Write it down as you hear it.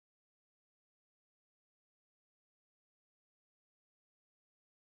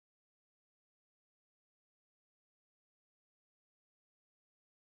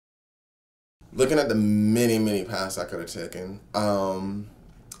Looking at the many paths I could have taken,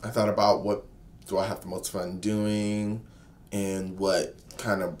 I thought about what do I have the most fun doing and what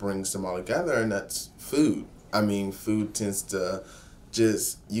kind of brings them all together, and that's food. I mean, food tends to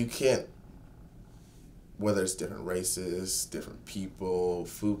just, you can't, whether it's different races, different people,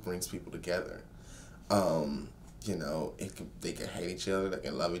 food brings people together. You know, they can hate each other, they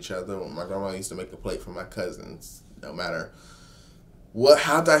can love each other. When my grandma used to make a plate for my cousins, no matter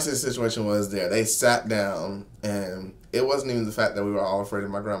how dicey the situation was there, they sat down, and it wasn't even the fact that we were all afraid of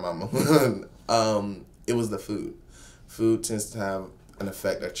my grandmama. It was the food. Food tends to have an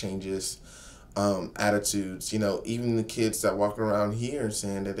effect that changes attitudes. You know, even the kids that walk around here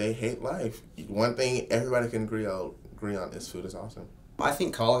saying that they hate life, one thing everybody can agree on is food is awesome. I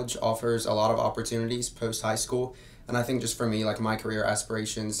think college offers a lot of opportunities post high school, and I think just for me, like my career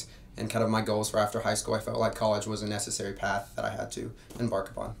aspirations and kind of my goals for after high school, I felt like college was a necessary path that I had to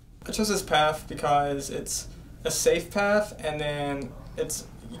embark upon. I chose this path because it's a safe path, and then it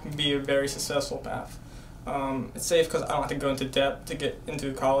can be a very successful path. It's safe because I don't have to go into debt to get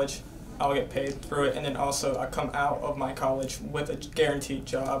into college. I'll get paid through it, and then also I come out of my college with a guaranteed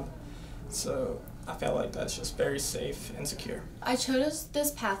job. So I felt like that's just very safe and secure. I chose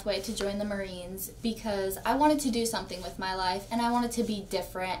this pathway to join the Marines because I wanted to do something with my life and I wanted to be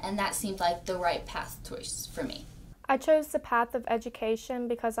different, and that seemed like the right path choice for me. I chose the path of education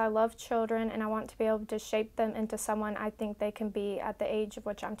because I love children and I want to be able to shape them into someone I think they can be at the age of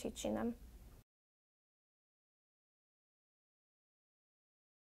which I'm teaching them.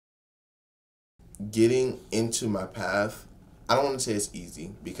 Getting into my path, I don't want to say it's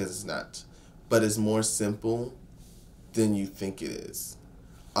easy because it's not, but it's more simple than you think it is.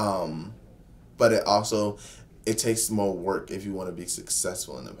 But it takes more work if you want to be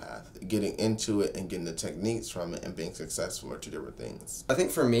successful in the path. Getting into it and getting the techniques from it and being successful are two different things. I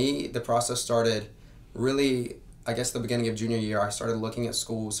think for me, the process started really, I guess, the beginning of junior year. I started looking at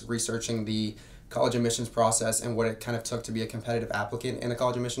schools, researching the college admissions process and what it kind of took to be a competitive applicant in the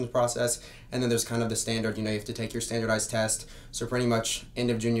college admissions process. And then there's kind of the standard, you know, you have to take your standardized test. So pretty much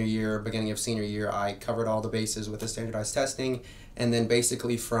end of junior year, beginning of senior year, I covered all the bases with the standardized testing. And then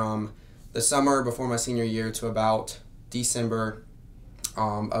basically from the summer before my senior year to about December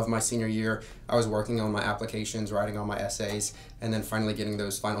of my senior year, I was working on my applications, writing on my essays, and then finally getting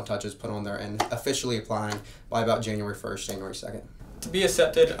those final touches put on there and officially applying by about January 1st, January 2nd. To be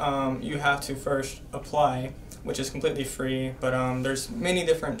accepted, you have to first apply, which is completely free, but there's many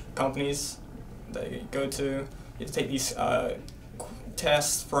different companies that you go to. You have to take these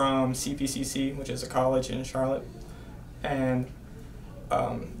tests from CPCC, which is a college in Charlotte, and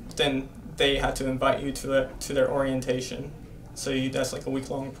then they had to invite you to their orientation. So that's like a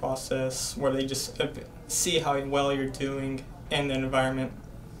week-long process where they just see how well you're doing in the environment,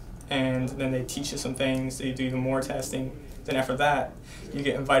 and then they teach you some things, they do more testing. Then after that, you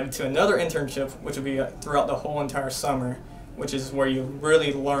get invited to another internship, which will be throughout the whole entire summer, which is where you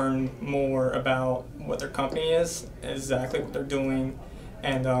really learn more about what their company is, exactly what they're doing,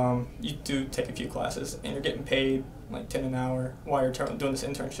 and you do take a few classes, and you're getting paid like $10 an hour while you're doing this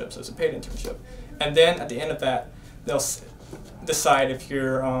internship, so it's a paid internship. And then at the end of that, they'll decide if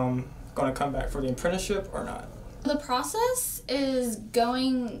you're going to come back for the apprenticeship or not. The process is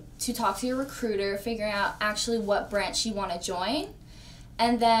going to talk to your recruiter, figuring out actually what branch you want to join,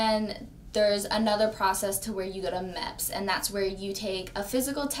 and then there's another process to where you go to MEPS, and that's where you take a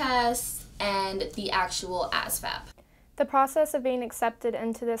physical test and the actual ASVAB. The process of being accepted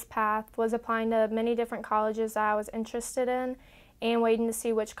into this path was applying to many different colleges that I was interested in and waiting to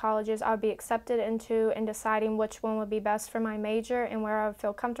see which colleges I would be accepted into and deciding which one would be best for my major and where I would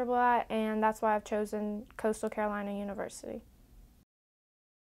feel comfortable at, and that's why I've chosen Coastal Carolina University.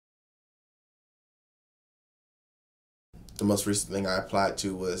 The most recent thing I applied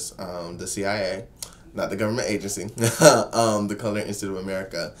to was the CIA, not the government agency, the Culinary Institute of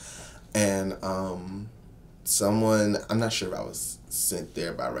America. And I'm not sure if I was sent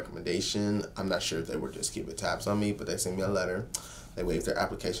there by recommendation. I'm not sure if they were just keeping tabs on me, but they sent me a letter. They waived their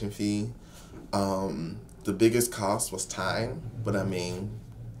application fee. The biggest cost was time, but I mean,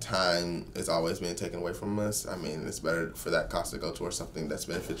 time is always being taken away from us. I mean, it's better for that cost to go towards something that's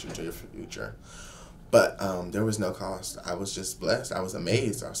beneficial to your future. But there was no cost. I was just blessed. I was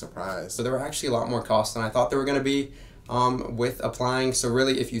amazed. I was surprised. So there were actually a lot more costs than I thought there were going to be with applying. So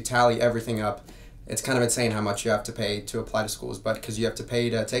really, if you tally everything up, it's kind of insane how much you have to pay to apply to schools, but because you have to pay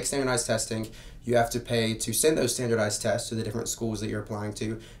to take standardized testing, you have to pay to send those standardized tests to the different schools that you're applying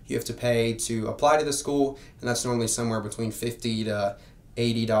to, you have to pay to apply to the school, and that's normally somewhere between $50 to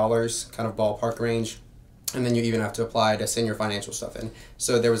 $80, kind of ballpark range. and then you even have to apply to send your financial stuff in.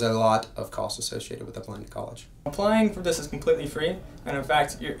 So there was a lot of costs associated with applying to college. Applying for this is completely free, and in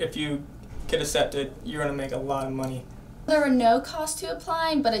fact, if you get accepted, you're going to make a lot of money. There were no costs to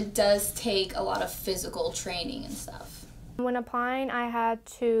applying, but it does take a lot of physical training and stuff. When applying, I had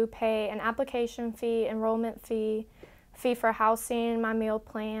to pay an application fee, enrollment fee, fee for housing, my meal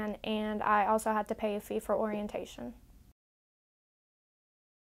plan, and I also had to pay a fee for orientation.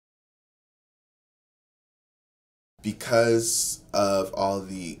 Because of all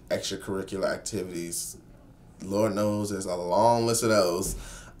the extracurricular activities, Lord knows there's a long list of those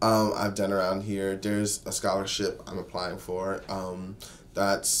I've done around here. There's a scholarship I'm applying for.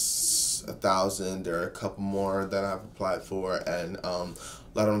 That's $1,000. There are a couple more that I've applied for, and a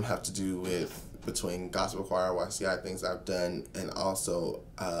lot of them have to do with between gospel choir, YCI things I've done, and also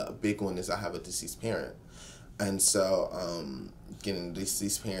a big one is I have a deceased parent, and so getting a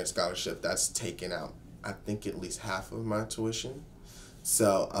deceased parent scholarship, that's taken out I think at least half of my tuition.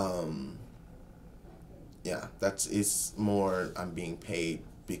 So yeah, it's more I'm being paid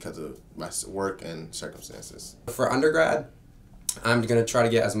because of my work and circumstances. For undergrad, I'm going to try to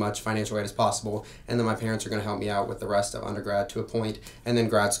get as much financial aid as possible, and then my parents are going to help me out with the rest of undergrad to a point, and then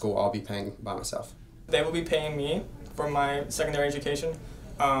grad school I'll be paying by myself. They will be paying me for my secondary education.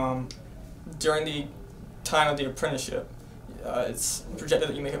 During the time of the apprenticeship, it's projected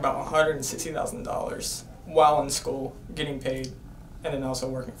that you make about $160,000 while in school, getting paid, and then also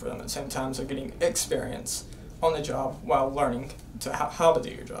working for them at the same time, so getting experience on the job while learning how to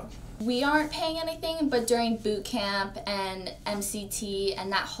do your job. We aren't paying anything, but during boot camp and MCT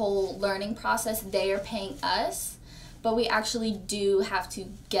and that whole learning process, they are paying us. But we actually do have to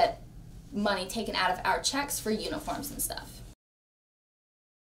get money taken out of our checks for uniforms and stuff.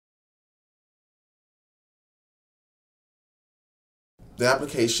 The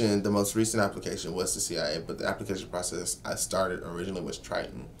application, the most recent application was the CIA, but the application process I started originally was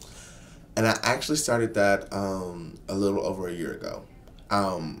Triton. And I actually started that a little over a year ago.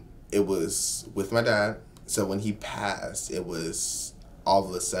 It was with my dad, so when he passed, it was all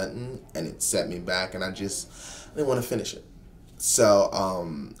of a sudden, and it set me back, and I didn't want to finish it. So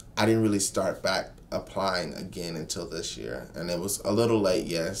I didn't really start back applying again until this year, and it was a little late,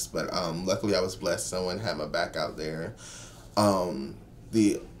 yes, but luckily I was blessed. Someone had my back out there.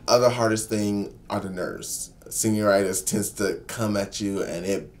 The other hardest thing are the nerves. Senioritis tends to come at you, and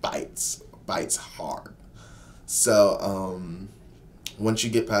it bites hard. So once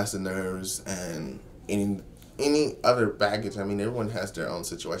you get past the nerves and any other baggage, I mean, everyone has their own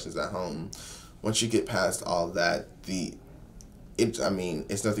situations at home. Once you get past all that, it's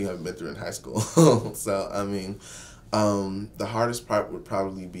nothing you haven't been through in high school. So I mean, the hardest part would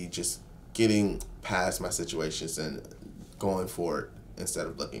probably be just getting past my situations and going forward instead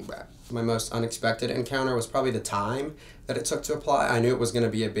of looking back. My most unexpected encounter was probably the time that it took to apply. I knew it was going to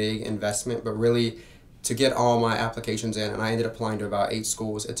be a big investment, but really to get all my applications in, and I ended up applying to about 8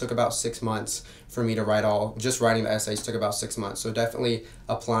 schools. It took about 6 months for me to just writing the essays took about 6 months. So definitely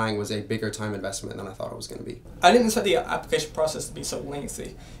applying was a bigger time investment than I thought it was going to be. I didn't expect the application process to be so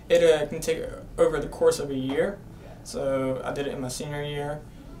lengthy. It can take over the course of a year. So I did it in my senior year,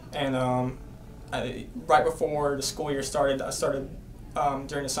 and right before the school year started, I started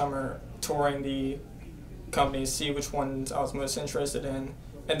during the summer touring the companies, see which ones I was most interested in,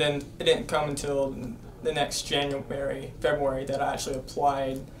 and then it didn't come until the next February that I actually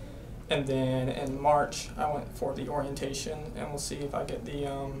applied, and then in March I went for the orientation, and we'll see if I get the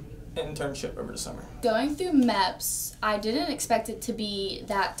internship over the summer. Going through MEPS, I didn't expect it to be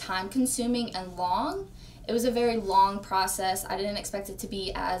that time consuming and long. It was a very long process. I didn't expect it to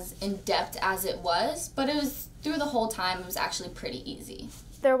be as in-depth as it was, but it was through the whole time, it was actually pretty easy.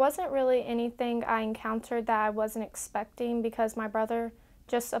 There wasn't really anything I encountered that I wasn't expecting because my brother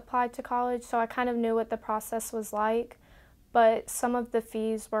just applied to college, so I kind of knew what the process was like, but some of the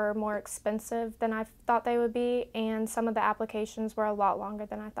fees were more expensive than I thought they would be, and some of the applications were a lot longer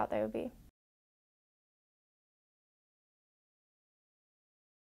than I thought they would be.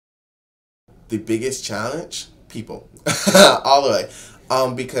 The biggest challenge? People. All the way.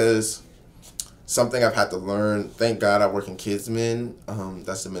 Because something I've had to learn, thank God I work in Kidsmen.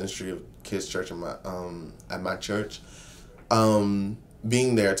 That's the ministry of kids church at my church.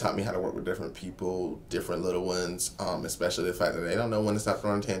 Being there taught me how to work with different people, different little ones, especially the fact that they don't know when to stop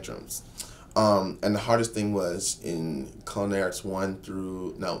throwing tantrums. And the hardest thing was in culinary arts 2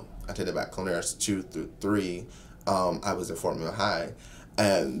 through 3, I was at Fort Mill High,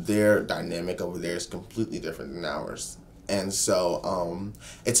 and their dynamic over there is completely different than ours. And so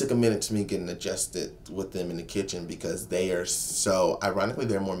it took a minute to me getting adjusted with them in the kitchen because they are so, ironically,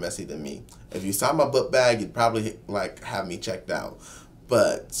 they're more messy than me. If you saw my book bag, you'd probably like have me checked out.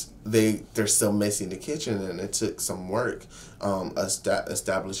 But they're so messy in the kitchen, and it took some work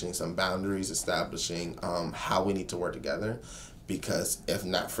establishing some boundaries, establishing how we need to work together. Because if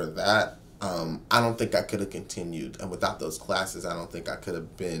not for that, I don't think I could have continued. And without those classes, I don't think I could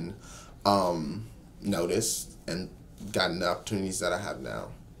have been noticed and gotten the opportunities that I have now.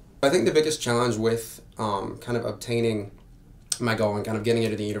 I think the biggest challenge with kind of obtaining my goal and kind of getting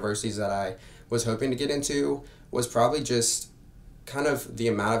into the universities that I was hoping to get into was probably just kind of the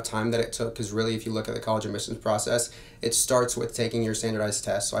amount of time that it took, because really if you look at the college admissions process, it starts with taking your standardized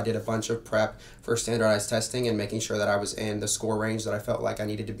test. So I did a bunch of prep for standardized testing and making sure that I was in the score range that I felt like I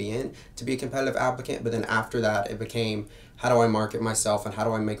needed to be in to be a competitive applicant. But then after that, it became, how do I market myself and how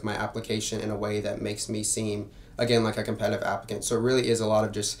do I make my application in a way that makes me seem, again, like a competitive applicant. So it really is a lot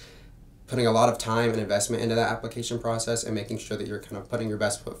of just putting a lot of time and investment into that application process and making sure that you're kind of putting your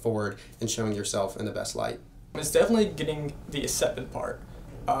best foot forward and showing yourself in the best light. It's definitely getting the accepted part.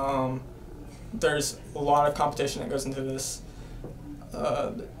 There's a lot of competition that goes into this.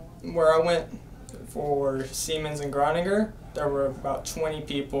 Where I went for Siemens and Groninger, there were about 20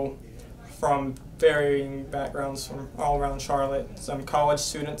 people from varying backgrounds from all around Charlotte. Some college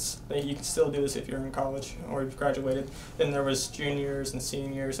students, you can still do this if you're in college or you've graduated. Then there was juniors and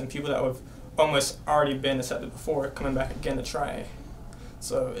seniors and people that have almost already been accepted before coming back again to try.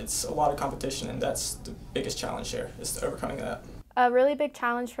 So it's a lot of competition, and that's the biggest challenge here, is overcoming that. A really big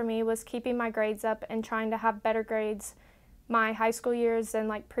challenge for me was keeping my grades up and trying to have better grades my high school years than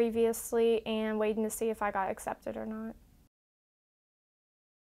like previously, and waiting to see if I got accepted or not.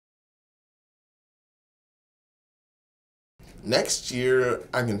 Next year,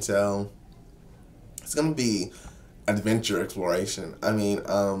 I can tell it's going to be adventure exploration. I mean,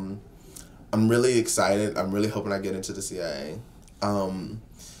 I'm really excited. I'm really hoping I get into the CIA.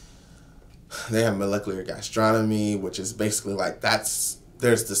 They have molecular gastronomy, which is basically like there's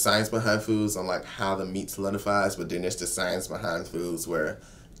the science behind foods on like how the meat solidifies, but then there's the science behind foods where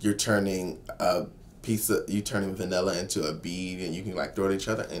you're turning vanilla into a bead and you can like throw it at each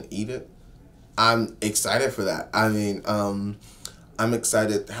other and eat it. I'm excited for that. I mean, I'm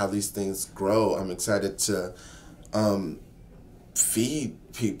excited how these things grow. I'm excited to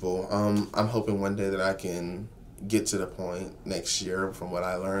feed people. I'm hoping one day that I can get to the point next year, from what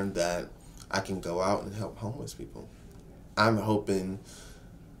I learned, that I can go out and help homeless people. I'm hoping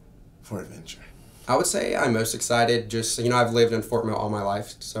for adventure. I would say I'm most excited just, I've lived in Fort Mill all my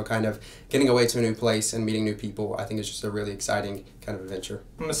life, so kind of getting away to a new place and meeting new people, I think is just a really exciting kind of adventure.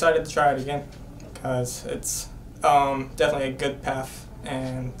 I'm excited to try it again because it's definitely a good path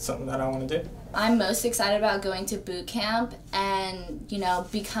and something that I want to do. I'm most excited about going to boot camp and,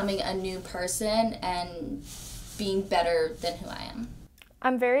 becoming a new person and being better than who I am.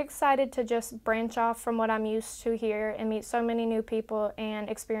 I'm very excited to just branch off from what I'm used to here and meet so many new people and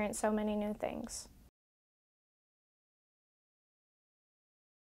experience so many new things.